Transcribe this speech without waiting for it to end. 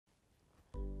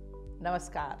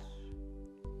Namaskar.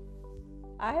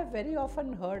 I have very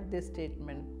often heard this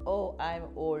statement, oh, I am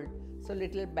old, so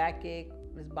little backache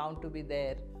is bound to be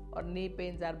there, or knee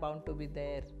pains are bound to be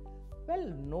there.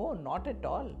 Well, no, not at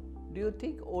all. Do you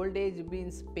think old age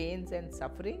means pains and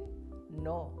suffering?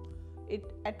 No.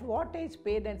 At what age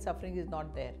pain and suffering is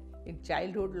not there? In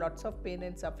childhood, lots of pain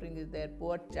and suffering is there.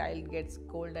 Poor child gets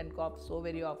cold and cough so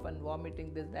very often,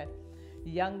 vomiting, this, that.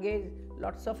 Young age,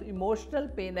 lots of emotional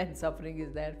pain and suffering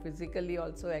is there. Physically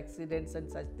also accidents and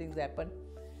such things happen.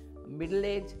 Middle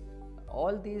age,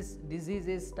 all these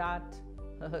diseases start,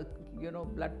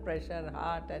 blood pressure,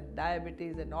 heart and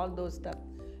diabetes and all those stuff.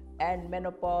 And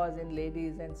menopause in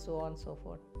ladies and so on and so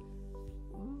forth.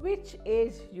 Which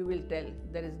age you will tell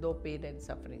there is no pain and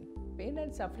suffering? Pain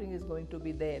and suffering is going to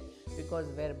be there because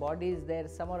where body is there,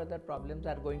 some or other problems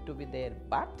are going to be there.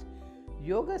 But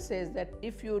yoga says that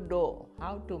if you know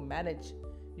how to manage,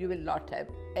 you will not have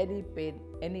any pain,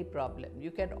 any problem.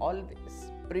 You can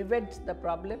always prevent the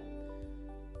problem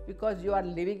because you are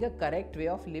living a correct way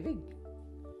of living.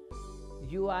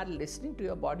 You are listening to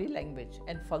your body language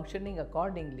and functioning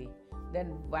accordingly. Then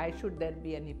why should there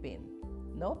be any pain?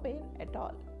 No pain at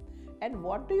all. And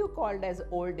what do you call as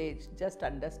old age? Just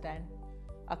understand.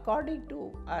 According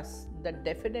to us, the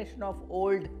definition of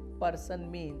old person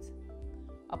means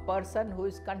a person who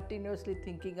is continuously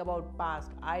thinking about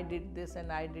past. I did this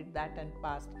and I did that and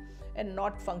past, and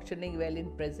not functioning well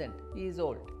in present. He is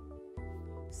old.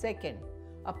 Second,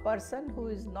 a person who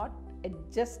is not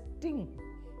adjusting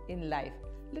in life.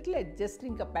 Little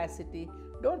adjusting capacity.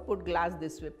 Don't put glass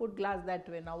this way, put glass that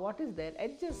way. Now what is there?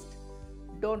 Adjust.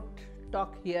 Don't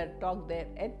talk here, talk there.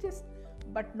 Adjust.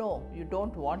 But no, you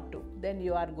don't want to. Then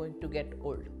you are going to get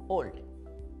old.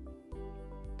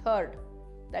 Third,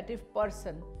 that if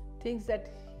person thinks that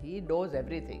he knows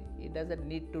everything, he doesn't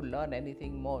need to learn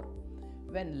anything more.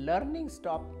 When learning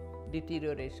stops,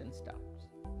 deterioration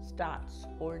starts,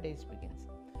 old age begins.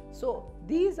 So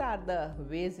these are the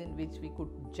ways in which we could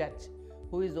judge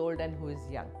who is old and who is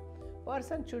young.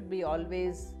 Person should be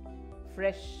always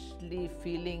freshly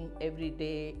feeling every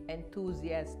day,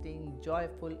 enthusiastic,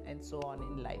 joyful and so on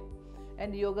in life.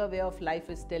 And yoga way of life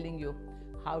is telling you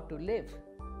how to live.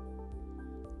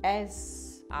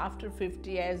 As after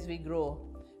 50, as we grow,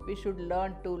 we should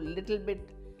learn to little bit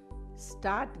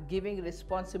start giving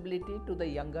responsibility to the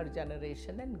younger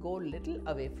generation and go little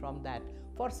away from that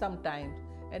for some time.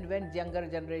 And when younger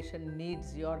generation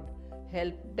needs your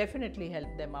help, definitely help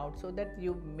them out so that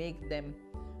you make them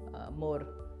more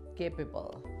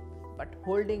capable. But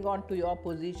holding on to your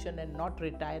position and not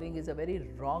retiring is a very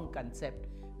wrong concept.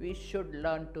 We should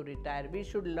learn to retire. We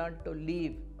should learn to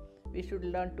leave. We should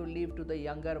learn to leave to the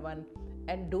younger one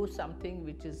and do something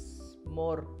which is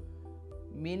more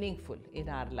meaningful in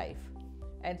our life.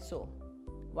 And so,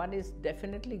 one is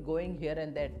definitely going here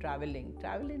and there, traveling.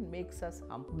 Traveling makes us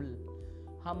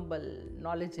humble,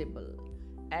 knowledgeable,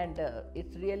 and it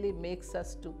really makes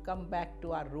us to come back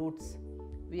to our roots.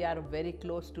 We are very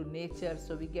close to nature,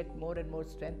 so we get more and more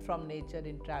strength from nature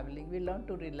in traveling. We learn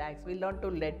to relax, we learn to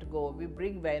let go, we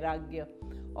bring vairagya.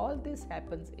 All this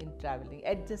happens in traveling.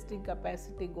 Adjusting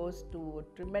capacity goes to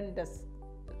a tremendous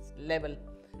level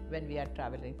when we are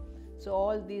traveling. So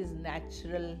all these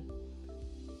natural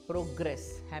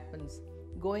progress happens,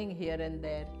 going here and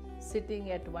there,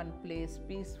 sitting at one place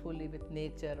peacefully with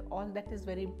nature. All that is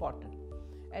very important.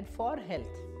 And for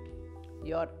health,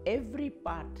 your every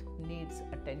part needs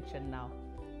attention now.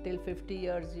 Till 50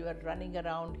 years you are running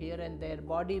around here and there.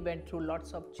 Body went through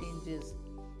lots of changes.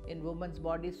 In woman's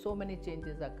body, so many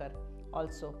changes occur.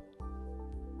 Also,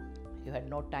 you had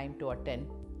no time to attend,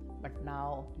 but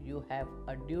now you have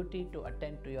a duty to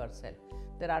attend to yourself.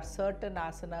 There are certain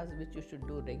asanas which you should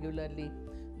do regularly.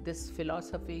 This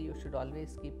philosophy you should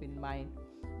always keep in mind,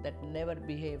 that never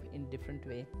behave in different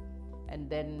way, and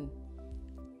then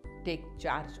take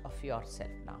charge of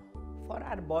yourself now. For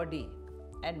our body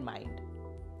and mind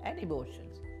and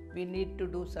emotions, we need to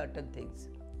do certain things.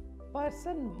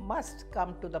 Person must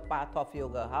come to the path of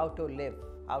yoga, how to live,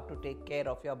 how to take care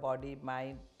of your body,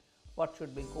 mind, what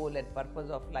should be goal and purpose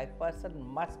of life. Person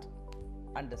must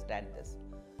understand this.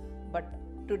 But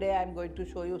today I am going to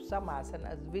show you some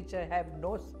asanas which have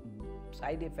no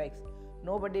side effects.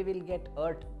 Nobody will get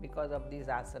hurt because of these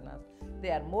asanas.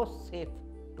 They are most safe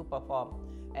to perform.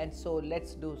 And so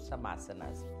let's do some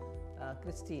asanas.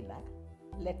 Christina,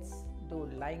 let's do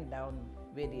lying down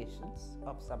variations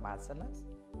of some asanas.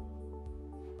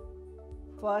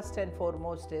 First and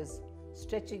foremost is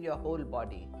stretching your whole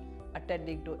body,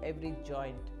 attending to every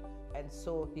joint. And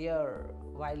so here,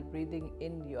 while breathing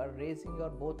in, you are raising your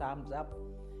both arms up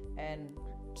and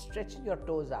stretching your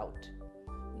toes out.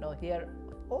 Now here,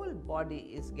 whole body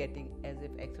is getting as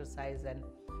if exercise, and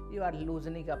you are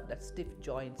loosening up the stiff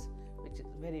joints, which is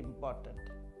very important.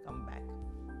 Come back.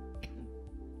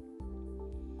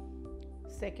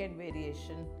 Second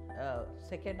variation,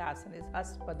 second asana is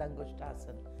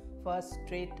Haspadangusthasana. First,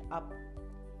 straight up,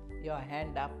 your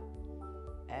hand up,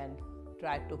 and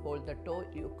try to hold the toe.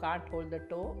 You can't hold the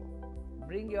toe,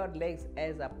 bring your legs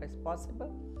as up as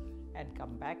possible and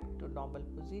come back to normal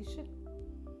position,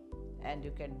 and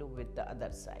you can do with the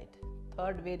other side.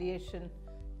 Third variation,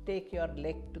 take your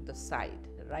leg to the side,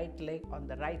 right leg on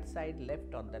the right side,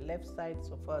 left on the left side.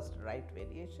 So first, right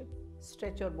variation,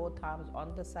 stretch your both arms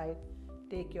on the side,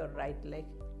 take your right leg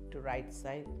to right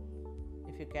side.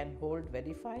 If you can hold,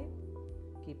 very fine.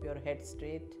 Keep your head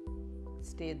straight,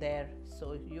 stay there.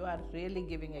 So you are really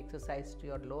giving exercise to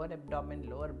your lower abdomen,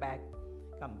 lower back.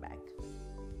 Come back.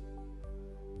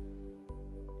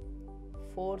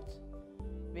 Fourth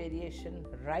variation,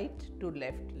 right to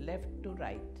left, left to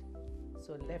right.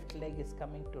 So left leg is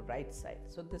coming to right side.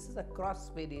 So this is a cross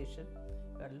variation.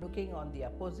 You are looking on the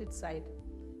opposite side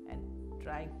and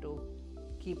trying to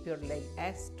keep your leg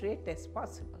as straight as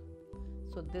possible.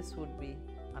 So this would be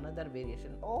another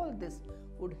variation. All this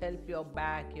would help your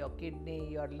back, your kidney,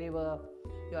 your liver,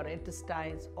 your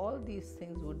intestines. All these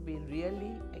things would be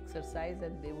really exercised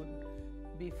and they would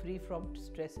be free from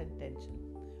stress and tension.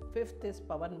 Fifth is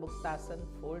Pavan Muktasana.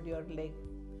 Fold your leg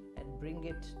and bring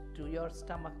it to your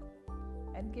stomach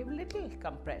and give little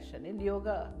compression. In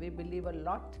yoga, we believe a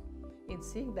lot in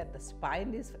seeing that the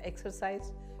spine is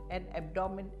exercised and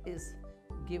abdomen is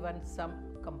given some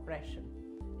compression,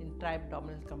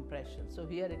 intra-abdominal compression. So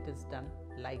here it is done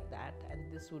like that, and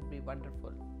this would be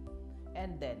wonderful.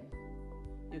 And then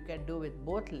you can do with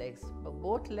both legs, but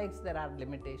both legs there are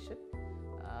limitations.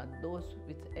 Those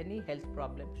with any health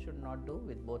problem should not do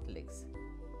with both legs.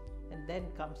 And then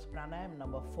comes pranayama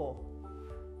number 4,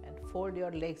 and fold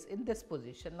your legs in this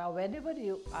position. Now whenever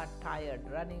you are tired,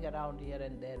 running around here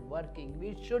and there, working,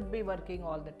 we should be working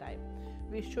all the time.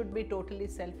 We should be totally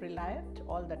self-reliant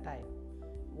all the time.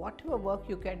 Whatever work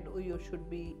you can do, you should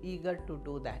be eager to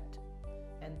do that.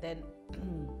 And then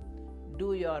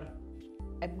do your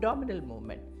abdominal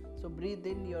movement. So breathe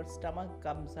in, your stomach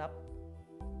comes up.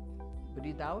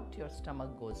 Breathe out, your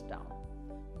stomach goes down.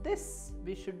 This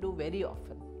we should do very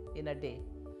often in a day.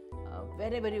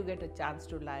 Whenever you get a chance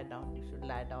to lie down, you should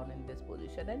lie down in this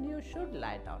position, and you should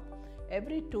lie down.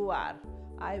 Every 2 hours,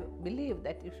 I believe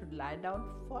that you should lie down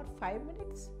for 5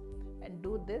 minutes and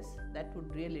do this. That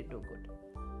would really do good.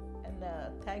 And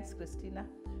thanks, Christina.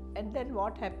 And then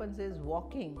what happens is,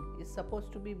 walking is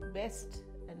supposed to be best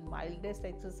and mildest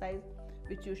exercise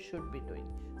which you should be doing.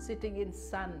 Sitting in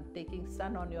sun, taking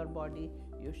sun on your body,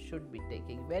 you should be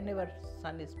taking. Whenever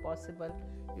sun is possible,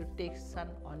 you take sun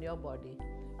on your body.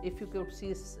 If you could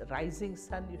see rising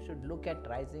sun, you should look at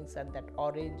rising sun, that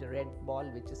orange red ball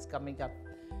which is coming up,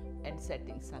 and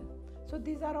setting sun. So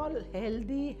these are all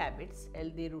healthy habits,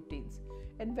 healthy routines.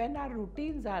 And when our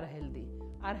routines are healthy,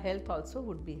 our health also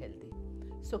would be healthy.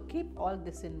 So keep all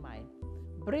this in mind.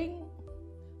 Bring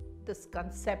this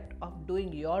concept of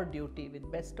doing your duty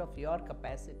with best of your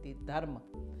capacity, dharma.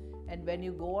 And when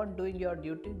you go on doing your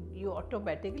duty, you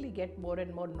automatically get more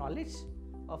and more knowledge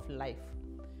of life.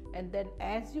 And then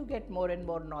as you get more and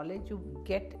more knowledge, you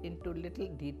get into little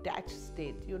detached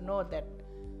state. You know that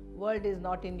world is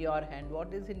not in your hand.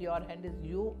 What is in your hand is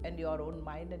you and your own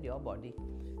mind and your body.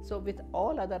 So with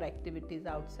all other activities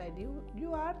outside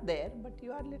you are there, but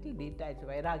you are little detached,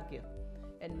 vairagya.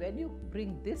 And when you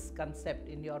bring this concept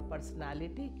in your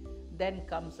personality, then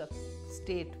comes a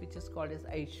state which is called as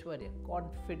Aishwarya,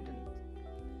 confident,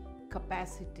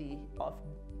 capacity of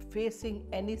facing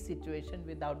any situation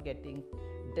without getting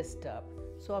disturbed.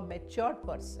 So a mature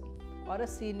person or a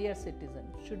senior citizen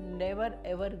should never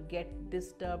ever get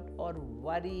disturbed or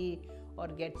worry or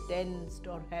get tensed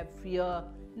or have fear.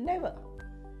 Never.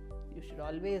 You should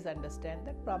always understand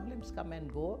that problems come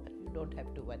and go. You don't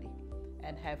have to worry,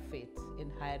 and have faith in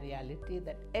higher reality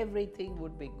that everything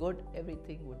would be good,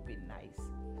 everything would be nice.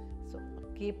 So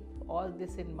keep all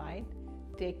this in mind,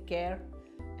 take care,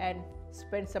 and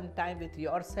spend some time with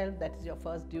yourself. That is your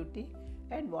first duty.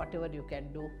 And whatever you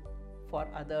can do for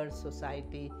others,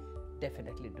 society,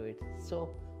 definitely do it. So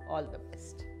all the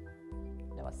best.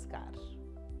 Namaskar.